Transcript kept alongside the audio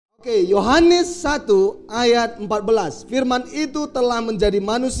Oke, Yohanes 1 ayat 14. Firman itu telah menjadi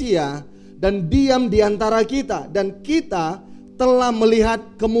manusia dan diam di antara kita, dan kita telah melihat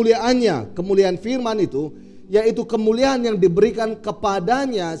kemuliaannya. Kemuliaan firman itu yaitu kemuliaan yang diberikan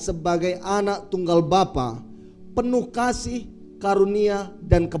kepadanya sebagai anak tunggal Bapa, penuh kasih, karunia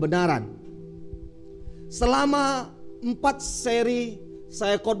dan kebenaran. Selama 4 seri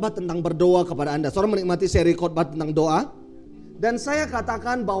saya khotbah tentang berdoa kepada Anda. Saudara menikmati seri khotbah tentang doa? Dan saya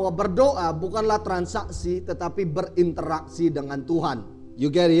katakan bahwa berdoa bukanlah transaksi, tetapi berinteraksi dengan Tuhan.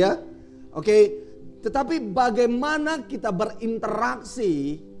 You get it ya? Oke. Tetapi bagaimana kita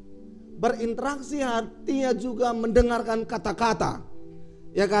berinteraksi? Berinteraksi artinya juga mendengarkan kata-kata.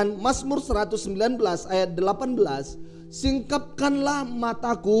 Ya kan? Mazmur 119 ayat 18. Singkapkanlah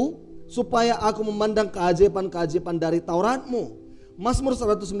mataku supaya aku memandang keajaiban-keajaiban dari Tauratmu. Mazmur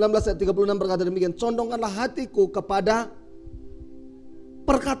 119 ayat 36 berkata demikian. Condongkanlah hatiku kepada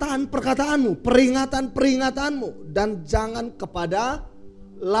perkataan-perkataanmu, peringatan-peringatanmu, dan jangan kepada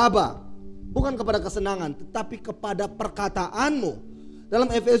laba, bukan kepada kesenangan, tetapi kepada perkataanmu. Dalam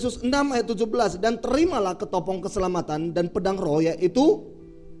Efesus 6 ayat 17, dan terimalah ketopong keselamatan dan pedang roh, yaitu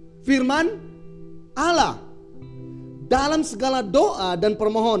firman Allah. Dalam segala doa dan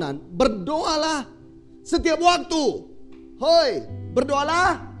permohonan, berdoalah setiap waktu. Hoi,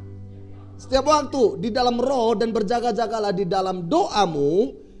 berdoalah setiap waktu di dalam roh, dan berjaga-jagalah di dalam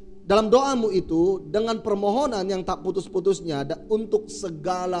doamu. Dalam doamu itu dengan permohonan yang tak putus-putusnya untuk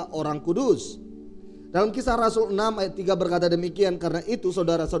segala orang kudus. Dalam Kisah Rasul 6 ayat 3 berkata demikian. Karena itu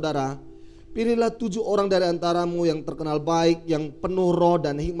saudara-saudara, pilihlah 7 orang dari antaramu yang terkenal baik, yang penuh roh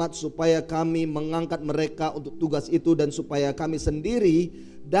dan hikmat, supaya kami mengangkat mereka untuk tugas itu, dan supaya kami sendiri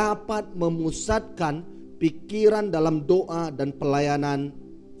dapat memusatkan pikiran dalam doa dan pelayanan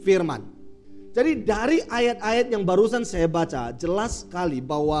firman. Jadi dari ayat-ayat yang barusan saya baca, jelas sekali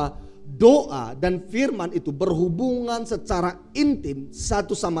bahwa doa dan firman itu berhubungan secara intim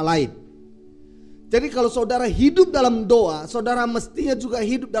satu sama lain. Jadi kalau saudara hidup dalam doa, saudara mestinya juga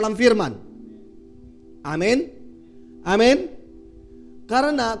hidup dalam firman. Amin. Amin.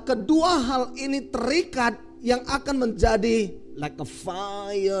 Karena kedua hal ini terikat, yang akan menjadi like a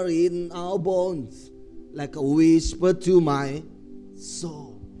fire in our bones, like a whisper to my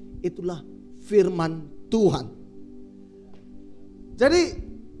soul. Itulah firman Tuhan. Jadi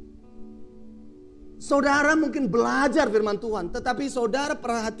saudara mungkin belajar firman Tuhan, tetapi saudara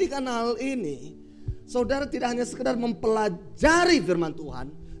perhatikan hal ini. Saudara tidak hanya sekedar mempelajari firman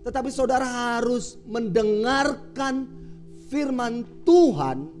Tuhan, tetapi saudara harus mendengarkan firman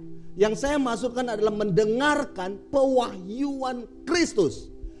Tuhan. Yang saya maksudkan adalah mendengarkan pewahyuan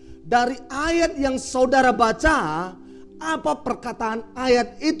Kristus. Dari ayat yang saudara baca, apa perkataan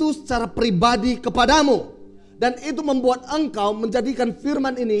ayat itu secara pribadi kepadamu, dan itu membuat engkau menjadikan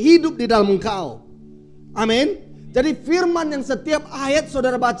firman ini hidup di dalam engkau. Amin. Jadi firman yang setiap ayat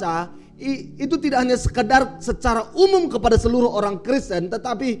saudara baca itu tidak hanya sekedar secara umum kepada seluruh orang Kristen,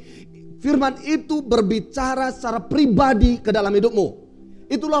 tetapi firman itu berbicara secara pribadi ke dalam hidupmu.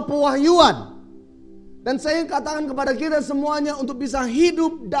 Itulah pewahyuan. Dan saya katakan kepada kita semuanya untuk bisa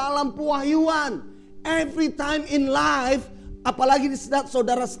hidup dalam pewahyuan. Every time in life, apalagi di saat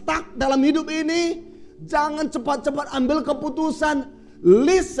saudara stuck dalam hidup ini, jangan cepat-cepat ambil keputusan.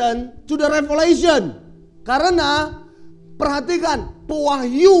 Listen to the revelation. Karena perhatikan,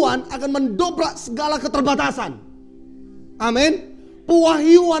 pewahyuan akan mendobrak segala keterbatasan. Amin.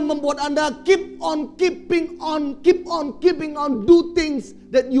 Pewahyuan membuat Anda keep on keeping on do things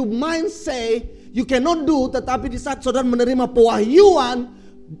that you might say you cannot do. Tetapi di saat saudara menerima pewahyuan,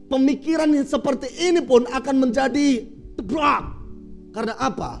 pemikiran yang seperti ini pun akan menjadi terbrak. Karena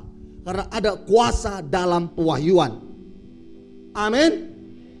apa? Karena ada kuasa dalam pewahyuan. Amin.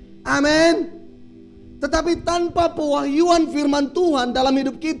 Amin. Tetapi tanpa pewahyuan firman Tuhan dalam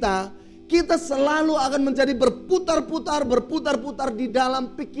hidup kita, kita selalu akan menjadi berputar-putar di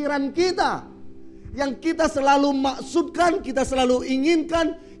dalam pikiran kita. Yang kita selalu maksudkan, kita selalu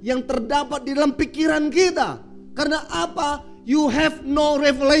inginkan, yang terdapat di dalam pikiran kita. Karena apa? You have no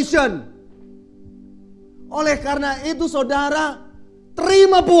revelation. Oleh karena itu saudara,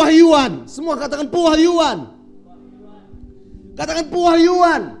 terima pewahyuan. Semua katakan pewahyuan. Katakan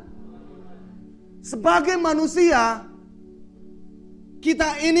pewahyuan. Sebagai manusia,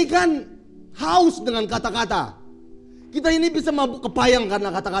 kita ini kan haus dengan kata-kata. Kita ini bisa mabuk kepayang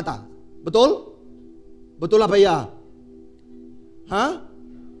karena kata-kata. Betul? Betul apa ya? Hah?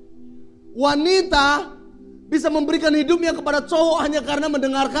 Wanita bisa memberikan hidupnya kepada cowok hanya karena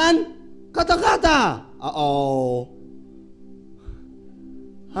mendengarkan kata-kata.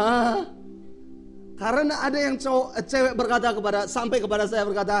 Hah? Karena ada yang cewek berkata sampai kepada saya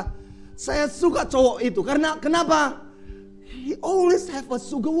berkata, saya suka cowok itu. Karena kenapa? He always have a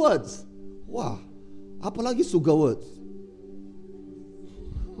sugar words. Wah, apalagi sugar words.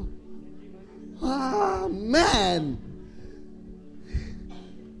 Ah, man.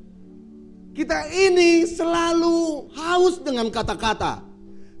 Kita ini selalu haus dengan kata-kata.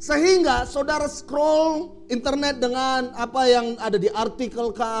 Sehingga saudara scroll internet dengan apa yang ada di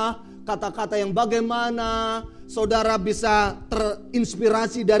artikel kah, kata-kata yang bagaimana, saudara bisa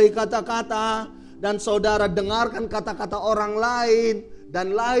terinspirasi dari kata-kata, dan saudara dengarkan kata-kata orang lain,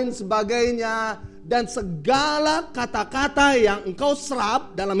 dan lain sebagainya. Dan segala kata-kata yang engkau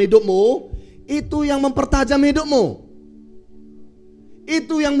serap dalam hidupmu, itu yang mempertajam hidupmu.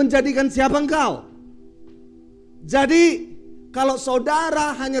 Itu yang menjadikan siapa engkau. Jadi kalau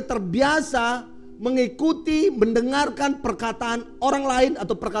saudara hanya terbiasa mengikuti, mendengarkan perkataan orang lain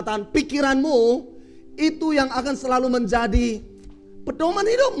atau perkataan pikiranmu, itu yang akan selalu menjadi pedoman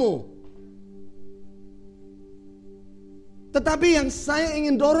hidupmu. Tetapi yang saya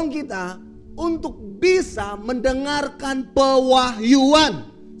ingin dorong kita untuk bisa mendengarkan pewahyuan.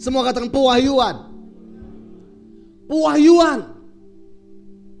 Semua katakan pewahyuan. Pewahyuan.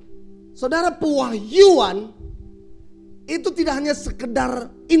 Saudara, pewahyuan itu tidak hanya sekedar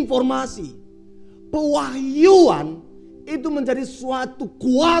informasi. Pewahyuan itu menjadi suatu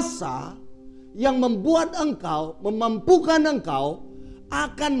kuasa yang membuat engkau, memampukan engkau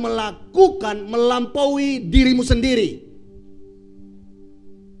akan melakukan, melampaui dirimu sendiri.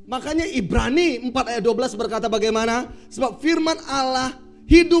 Makanya Ibrani 4 ayat 12 berkata bagaimana? Sebab firman Allah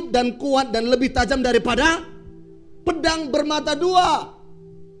hidup dan kuat dan lebih tajam daripada pedang bermata dua.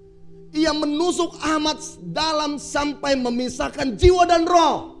 Ia menusuk amat dalam sampai memisahkan jiwa dan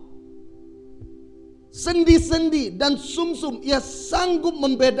roh, sendi-sendi dan sumsum. Ia sanggup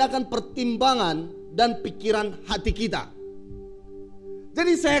membedakan pertimbangan dan pikiran hati kita.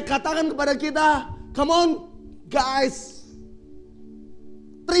 Jadi saya katakan kepada kita, come on guys,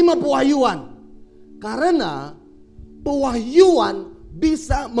 terima pewahyuan. Karena pewahyuan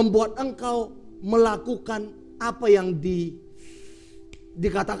bisa membuat engkau melakukan apa yang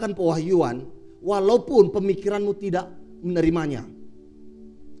dikatakan pewahyuan, walaupun pemikiranmu tidak menerimanya.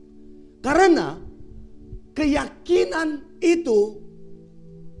 Karena keyakinan itu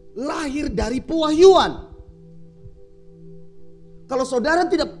lahir dari pewahyuan. Kalau saudara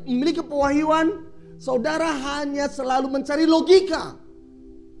tidak memiliki pewahyuan, saudara hanya selalu mencari logika.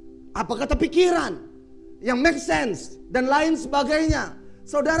 Apa kata pikiran yang make sense dan lain sebagainya.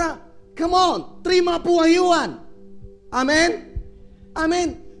 Saudara, come on, terima pewahyuan. Amin.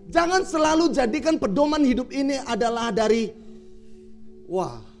 Amin. Jangan selalu jadikan pedoman hidup ini adalah dari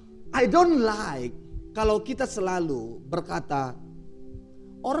I don't like kalau kita selalu berkata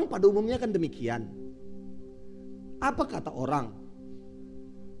orang pada umumnya kan demikian. Apa kata orang?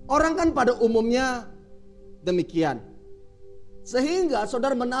 Orang kan pada umumnya demikian. Sehingga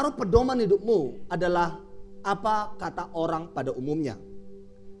saudara menaruh pedoman hidupmu adalah apa kata orang pada umumnya.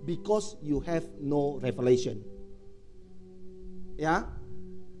 Because you have no revelation. Ya.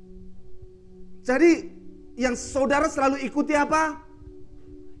 Jadi yang saudara selalu ikuti apa?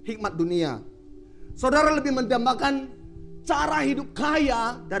 Hikmat dunia. Saudara lebih mendambakan cara hidup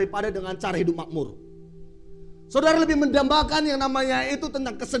kaya daripada dengan cara hidup makmur. Saudara lebih mendambakan yang namanya itu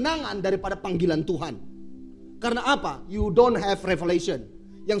tentang kesenangan daripada panggilan Tuhan. Karena apa? You don't have revelation.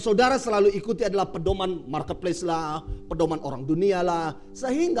 Yang saudara selalu ikuti adalah pedoman marketplace lah, pedoman orang dunia lah.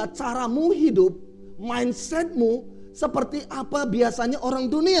 Sehingga caramu hidup, mindsetmu seperti apa biasanya orang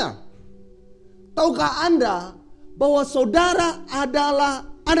dunia. Tahukah Anda bahwa saudara adalah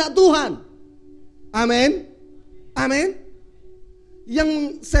anak Tuhan? Amin. Amin.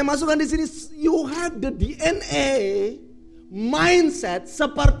 Yang saya masukkan di sini, you have the DNA mindset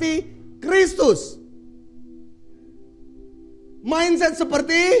seperti Kristus. Mindset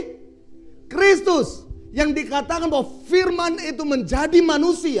seperti Kristus. Yang dikatakan bahwa firman itu menjadi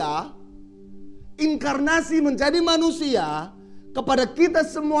manusia, inkarnasi menjadi manusia. Kepada kita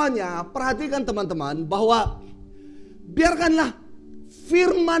semuanya, perhatikan teman-teman, bahwa biarkanlah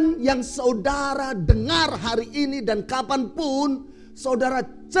firman yang saudara dengar hari ini dan kapanpun saudara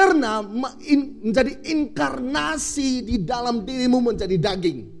cerna menjadi inkarnasi di dalam dirimu, menjadi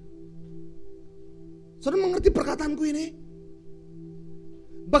daging. Saudara mengerti perkataanku ini?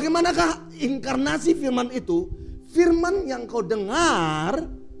 Bagaimanakah inkarnasi firman itu? Firman yang kau dengar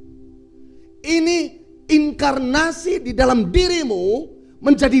ini inkarnasi di dalam dirimu,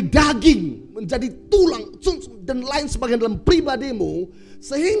 menjadi daging, menjadi tulang, dan lain sebagainya dalam pribadimu.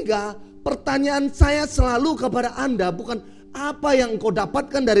 Sehingga pertanyaan saya selalu kepada Anda bukan apa yang engkau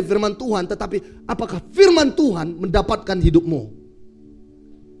dapatkan dari firman Tuhan, tetapi apakah firman Tuhan mendapatkan hidupmu.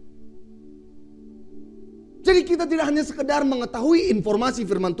 Jadi kita tidak hanya sekedar mengetahui informasi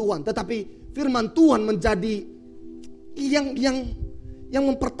firman Tuhan, tetapi firman Tuhan menjadi yang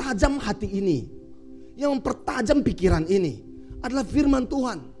mempertajam hati ini, yang mempertajam pikiran ini adalah firman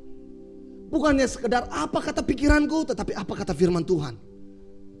Tuhan. Bukannya sekedar apa kata pikiranku, tetapi apa kata firman Tuhan.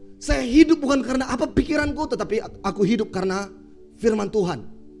 Saya hidup bukan karena apa pikiranku, tetapi aku hidup karena firman Tuhan.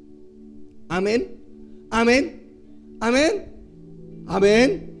 Amin. Amin. Amin. Amin.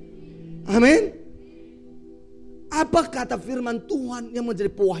 Amin. Apa kata firman Tuhan yang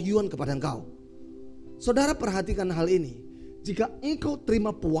menjadi pewahyuan kepada engkau? Saudara, perhatikan hal ini. Jika engkau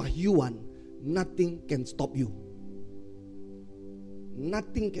terima pewahyuan, nothing can stop you.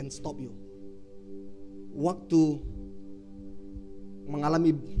 Nothing can stop you. Waktu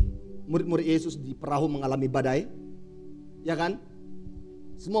mengalami murid-murid Yesus di perahu mengalami badai, ya kan?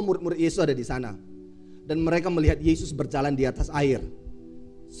 Semua murid-murid Yesus ada di sana, dan mereka melihat Yesus berjalan di atas air.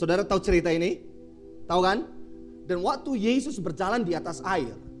 Saudara tahu cerita ini? Tahu kan? Dan waktu Yesus berjalan di atas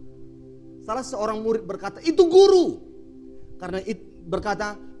air, salah seorang murid berkata, itu guru. Karena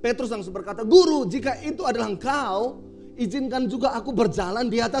berkata, Petrus langsung berkata, guru, jika itu adalah engkau, izinkan juga aku berjalan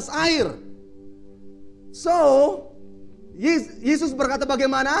di atas air. So, Yesus berkata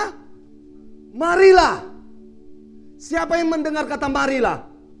bagaimana? Marilah. Siapa yang mendengar kata marilah?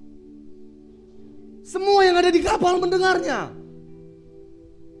 Semua yang ada di kapal mendengarnya.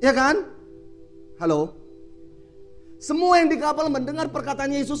 Ya kan? Halo? Semua yang di kapal mendengar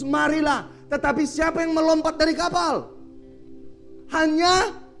perkataan Yesus, marilah. Tetapi siapa yang melompat dari kapal?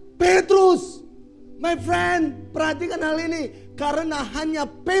 Hanya Petrus. My friend, perhatikan hal ini. Karena hanya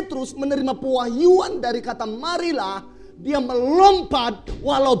Petrus menerima pewahyuan dari kata marilah, dia melompat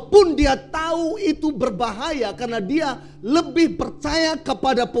walaupun dia tahu itu berbahaya. Karena dia lebih percaya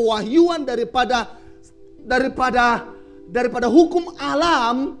kepada pewahyuan daripada hukum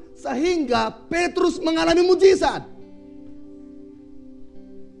alam. Sehingga Petrus mengalami mujizat.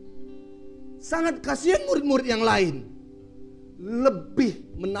 Sangat kasihan murid-murid yang lain,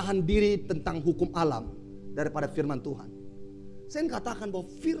 lebih menahan diri tentang hukum alam daripada firman Tuhan. Saya katakan bahwa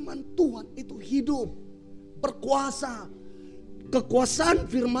firman Tuhan itu hidup, berkuasa. Kekuasaan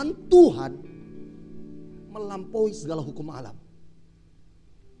firman Tuhan melampaui segala hukum alam,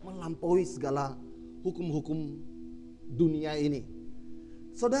 melampaui segala hukum-hukum dunia ini.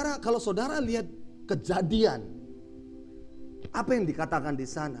 Saudara, kalau saudara lihat Kejadian, apa yang dikatakan di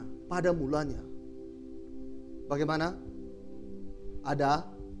sana? Pada mulanya, bagaimana? Ada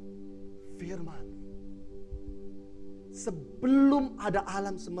firman. Sebelum ada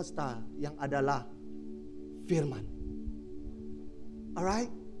alam semesta, yang adalah firman.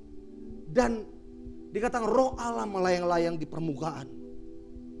 Alright? Dan dikatakan roh Allah melayang-layang di permukaan.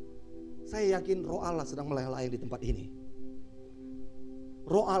 Saya yakin roh Allah sedang melayang-layang di tempat ini.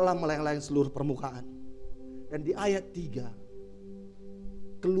 Roh Allah melayang-layang seluruh permukaan. Dan di ayat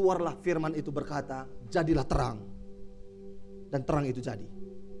 3, keluarlah firman itu berkata, jadilah terang. Dan terang itu jadi.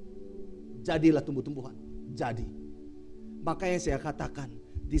 Jadilah tumbuh-tumbuhan. Jadi. Makanya saya katakan,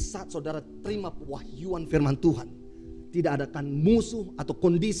 di saat saudara terima pewahyuan firman Tuhan, tidak ada kan musuh atau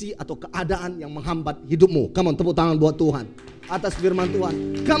kondisi atau keadaan yang menghambat hidupmu. Come on, tepuk tangan buat Tuhan atas firman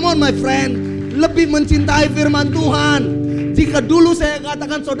Tuhan. Come on my friend, lebih mencintai firman Tuhan. Jika dulu saya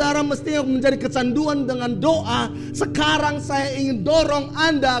katakan saudara mestinya menjadi kecanduan dengan doa, sekarang saya ingin dorong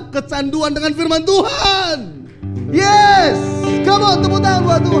Anda kecanduan dengan firman Tuhan. Yes, come on, tepuk tangan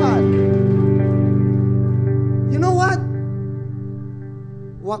buat Tuhan. You know what?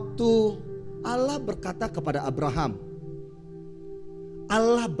 Waktu Allah berkata kepada Abraham,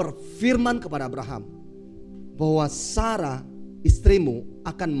 Allah berfirman kepada Abraham bahwa Sarah istrimu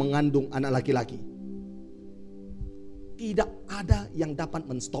akan mengandung anak laki-laki. Tidak ada yang dapat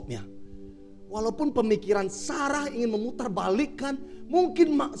menstopnya. Walaupun pemikiran Sarah ingin memutarbalikkan,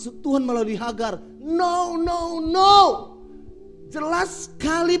 mungkin maksud Tuhan melalui Hagar. No, no, no. Jelas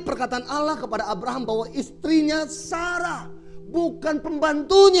sekali perkataan Allah kepada Abraham bahwa istrinya Sarah, bukan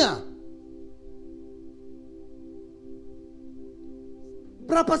pembantunya.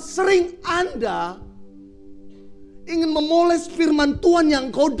 Berapa sering Anda ingin memoles firman Tuhan yang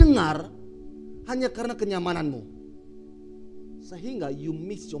kau dengar hanya karena kenyamananmu, sehingga you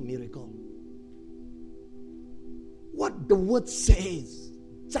miss your miracle. What the word says,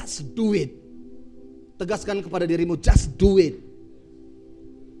 just do it. Tegaskan kepada dirimu, just do it.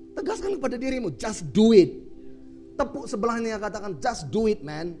 Tegaskan kepada dirimu, just do it. Tepuk sebelahnya, katakan, just do it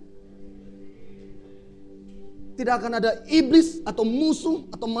man. Tidak akan ada iblis atau musuh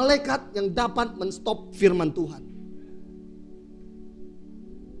atau malaikat yang dapat menstop firman Tuhan.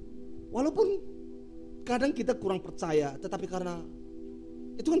 Walaupun kadang kita kurang percaya, tetapi karena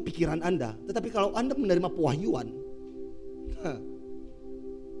itu kan pikiran Anda. Tetapi kalau Anda menerima pewahyuan,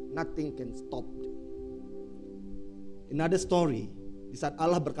 nothing can stop. Another story, di saat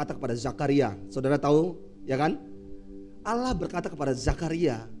Allah berkata kepada Zakaria, saudara tahu ya kan? Allah berkata kepada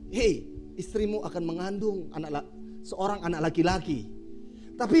Zakaria, hey, istrimu akan mengandung seorang anak laki-laki.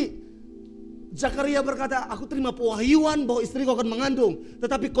 Tapi Zakaria berkata, aku terima pewahyuan bahwa istriku akan mengandung,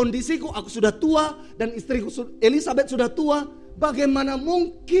 tetapi kondisiku, aku sudah tua dan istriku Elizabeth sudah tua. Bagaimana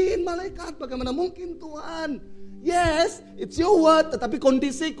mungkin malaikat? Bagaimana mungkin Tuhan? Yes, it's your word, tetapi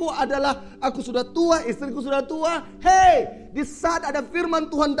kondisiku adalah aku sudah tua, istriku sudah tua. Hey, di saat ada firman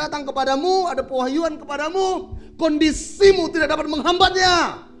Tuhan datang kepadamu, ada pewahyuan kepadamu, kondisimu tidak dapat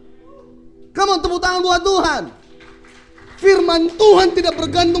menghambatnya. Kamu tepuk tangan buat Tuhan. Firman Tuhan tidak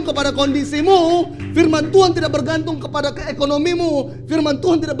bergantung kepada kondisimu, firman Tuhan tidak bergantung kepada keekonomimu, firman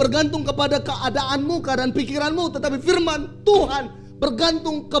Tuhan tidak bergantung kepada keadaanmu, keadaan pikiranmu, tetapi firman Tuhan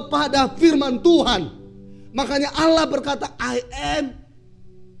bergantung kepada firman Tuhan. Makanya Allah berkata, I am.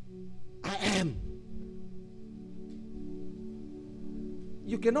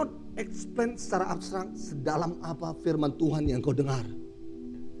 You cannot explain secara abstrak sedalam apa firman Tuhan yang kau dengar.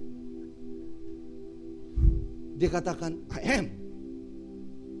 Dia katakan, I am.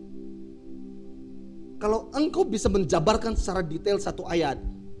 Kalau engkau bisa menjabarkan secara detail satu ayat,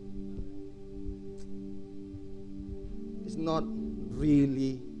 it's not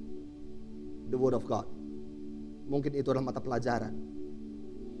really the word of God. Mungkin itu adalah mata pelajaran.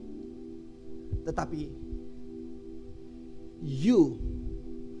 Tetapi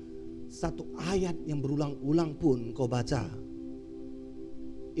satu ayat yang berulang-ulang pun kau baca,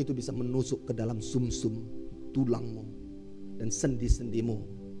 itu bisa menusuk ke dalam sumsum tulangmu dan sendi-sendimu,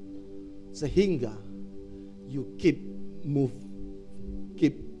 sehingga you keeping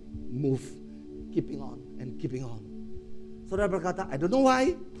on. Saudara berkata, I don't know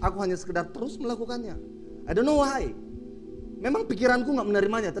why, aku hanya sekedar terus melakukannya. I don't know why. Memang pikiranku gak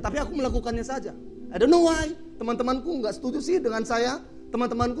menerimanya, tetapi aku melakukannya saja. I don't know why. Teman-temanku gak setuju sih dengan saya.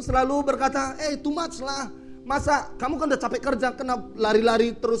 Teman-temanku selalu berkata, too much lah. Masa kamu kan udah capek kerja, kena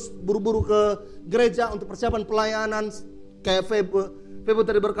lari-lari terus buru-buru ke gereja untuk persiapan pelayanan. Kayak Febo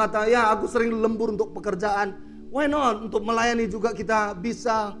tadi berkata, ya aku sering lembur untuk pekerjaan. Why not? Untuk melayani juga kita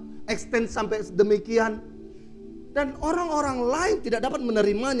bisa extend sampai demikian. Dan orang-orang lain tidak dapat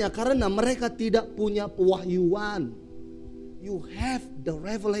menerimanya karena mereka tidak punya pewahyuan. You have the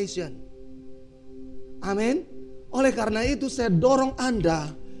revelation. Amin. Oleh karena itu saya dorong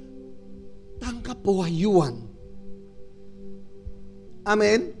Anda, tangkap pewahyuan.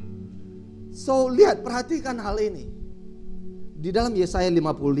 Amin. So lihat, perhatikan hal ini. Di dalam Yesaya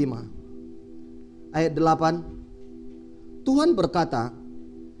 55 ayat 8, Tuhan berkata,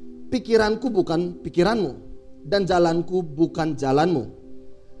 pikiranku bukan pikiranmu dan jalanku bukan jalanmu.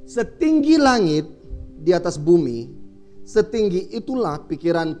 Setinggi langit di atas bumi, setinggi itulah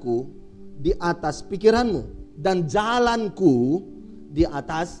pikiranku di atas pikiranmu, dan jalanku di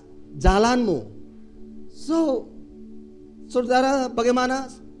atas jalanmu. So, saudara, bagaimana?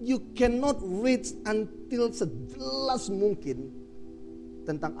 You cannot reach until sejelas mungkin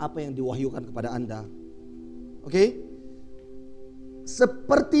tentang apa yang diwahyukan kepada Anda. Oke?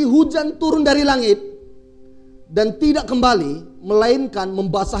 Seperti hujan turun dari langit dan tidak kembali, melainkan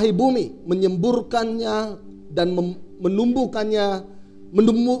membasahi bumi, menyemburkannya dan menumbuhkan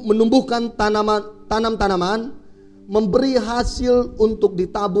tanam-tanaman, memberi hasil untuk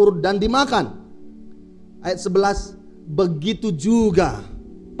ditabur dan dimakan. Ayat 11, begitu juga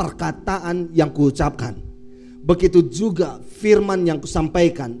perkataan yang kuucapkan, begitu juga firman yang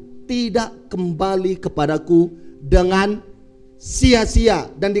kusampaikan, tidak kembali kepadaku dengan sia-sia.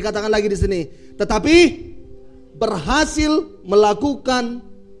 Dan dikatakan lagi di sini, tetapi berhasil melakukan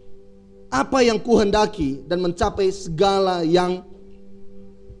apa yang kuhendaki dan mencapai segala yang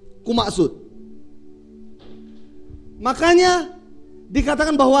kumaksud. Makanya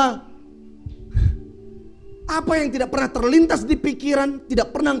dikatakan bahwa apa yang tidak pernah terlintas di pikiran,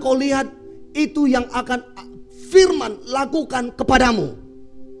 tidak pernah engkau lihat, itu yang akan firman lakukan kepadamu.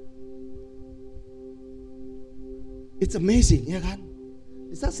 It's amazing, ya kan?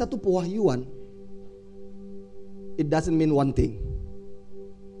 Di saat satu pewahyuan, it doesn't mean one thing.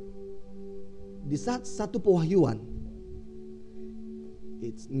 Di saat satu pewahyuan,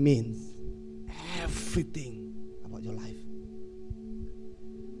 it means everything about your life.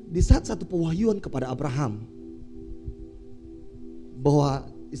 Di saat satu pewahyuan kepada Abraham bahwa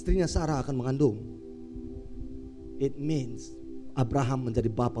istrinya Sarah akan mengandung, it means Abraham menjadi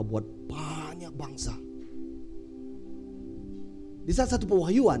bapa buat banyak bangsa. Di saat satu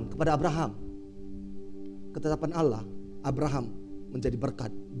pewahyuan kepada Abraham, ketetapan Allah, Abraham menjadi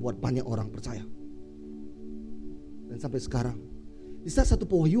berkat buat banyak orang percaya. Dan sampai sekarang, di saat satu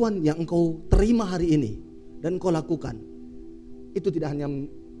pewahyuan yang engkau terima hari ini dan engkau lakukan, itu tidak hanya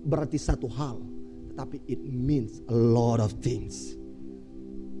berarti satu hal, tetapi it means a lot of things.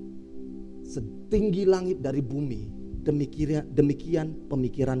 Setinggi langit dari bumi, demikian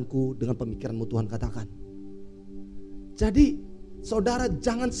pemikiranku dengan pemikiranmu, Tuhan katakan. Jadi saudara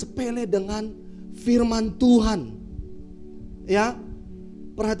jangan sepele dengan firman Tuhan. Ya,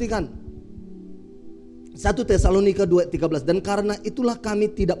 perhatikan 1 Tesalonika 2:13, dan karena itulah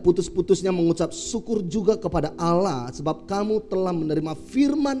kami tidak putus-putusnya mengucap syukur juga kepada Allah, sebab kamu telah menerima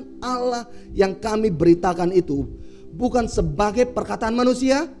firman Allah yang kami beritakan itu bukan sebagai perkataan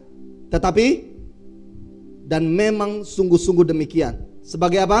manusia, tetapi dan memang sungguh-sungguh demikian.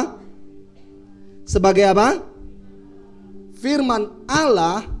 Sebagai apa? Sebagai apa? Firman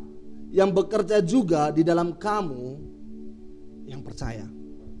Allah yang bekerja juga di dalam kamu yang percaya.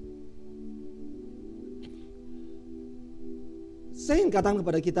 Saya ingin katakan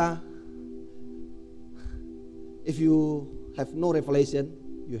kepada kita, if you have no revelation,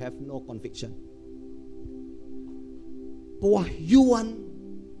 you have no conviction. Pewahyuan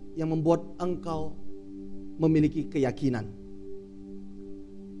yang membuat engkau memiliki keyakinan.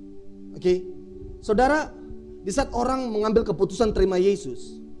 Oke, saudara, di saat orang mengambil keputusan terima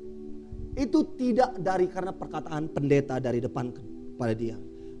Yesus, itu tidak dari karena perkataan pendeta dari depan kepada dia,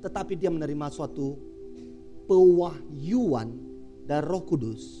 tetapi dia menerima suatu pewahyuan dari Roh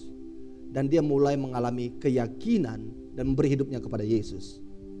Kudus, dan dia mulai mengalami keyakinan dan memberi hidupnya kepada Yesus.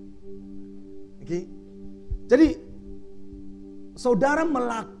 Oke? Jadi saudara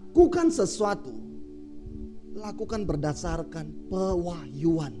melakukan sesuatu, lakukan berdasarkan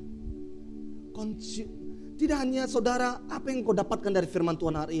pewahyuan. Tidak hanya saudara apa yang kau dapatkan dari firman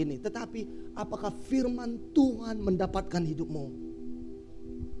Tuhan hari ini, tetapi apakah firman Tuhan mendapatkan hidupmu?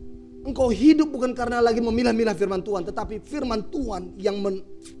 Engkau hidup bukan karena lagi memilah-milah firman Tuhan, tetapi firman Tuhan yang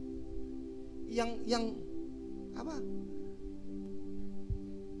apa?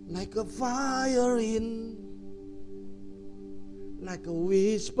 Like a fire in, like a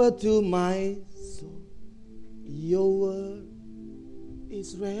whisper to my soul, your word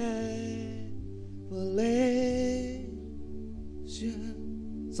is revelation.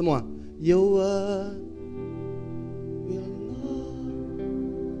 Semua, your word will not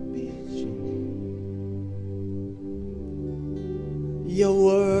be changed. Your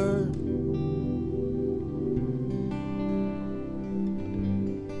word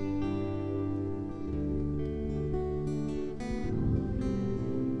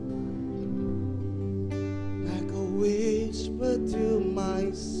like a whisper to my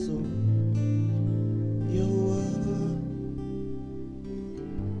soul. Your word.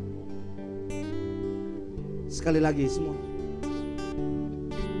 Sekali lagi semua.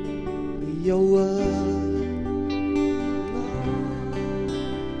 Your word.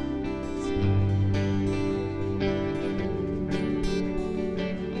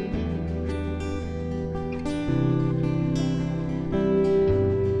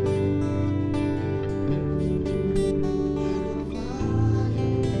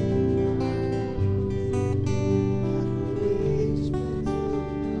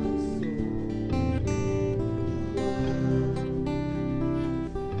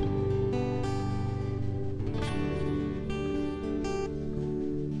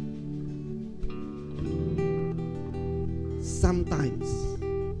 Sometimes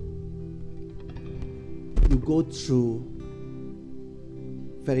you go through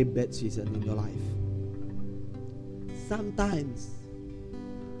very bad season in your life. Sometimes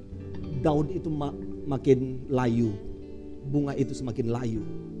daun itu makin layu, bunga itu semakin layu.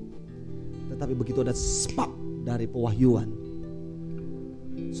 Tetapi begitu ada spark dari pewahyuan,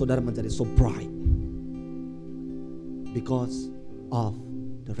 saudara menjadi so bright because of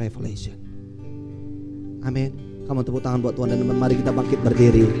the revelation. Amin. Kamu tepuk tangan buat Tuhan dan mari kita bangkit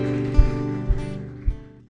berdiri.